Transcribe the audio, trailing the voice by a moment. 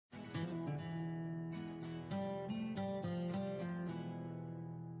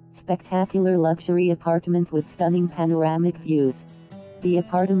Spectacular luxury apartment with stunning panoramic views. The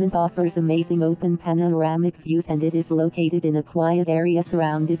apartment offers amazing open panoramic views and it is located in a quiet area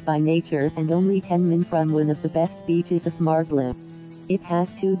surrounded by nature and only 10 min from one of the best beaches of Marbella. It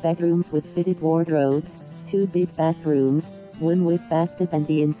has 2 bedrooms with fitted wardrobes, 2 big bathrooms, one with bathtub and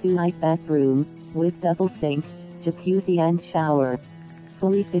the ensuite bathroom, with double sink, jacuzzi and shower.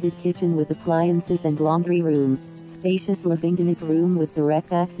 Fully fitted kitchen with appliances and laundry room. Spacious living-dinig room with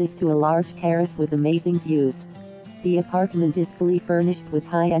direct access to a large terrace with amazing views. The apartment is fully furnished with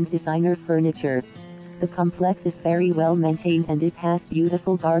high-end designer furniture. The complex is very well maintained and it has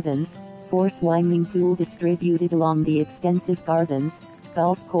beautiful gardens, 4 swimming pool distributed along the extensive gardens,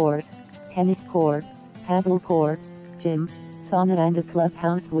 golf course, tennis court, paddle court, gym, sauna and a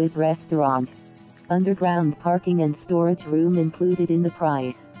clubhouse with restaurant. Underground parking and storage room included in the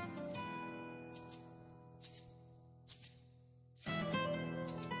price.